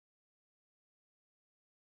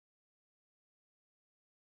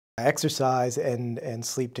Exercise and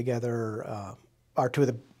sleep together are two of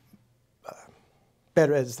the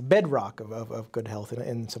better as the bedrock of good health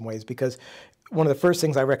in some ways, because one of the first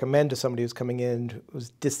things I recommend to somebody who's coming in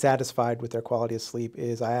who's dissatisfied with their quality of sleep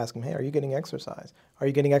is I ask them, hey, are you getting exercise? Are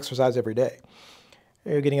you getting exercise every day?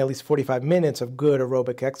 Are you getting at least 45 minutes of good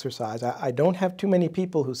aerobic exercise? I don't have too many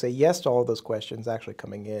people who say yes to all of those questions actually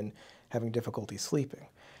coming in having difficulty sleeping.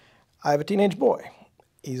 I have a teenage boy.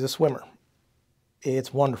 He's a swimmer.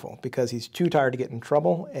 It's wonderful because he's too tired to get in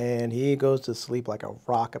trouble, and he goes to sleep like a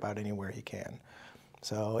rock about anywhere he can.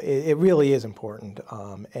 So it really is important,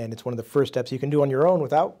 and it's one of the first steps you can do on your own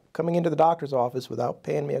without coming into the doctor's office, without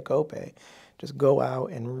paying me a copay. Just go out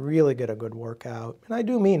and really get a good workout, and I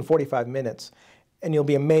do mean 45 minutes, and you'll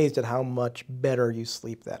be amazed at how much better you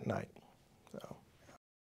sleep that night.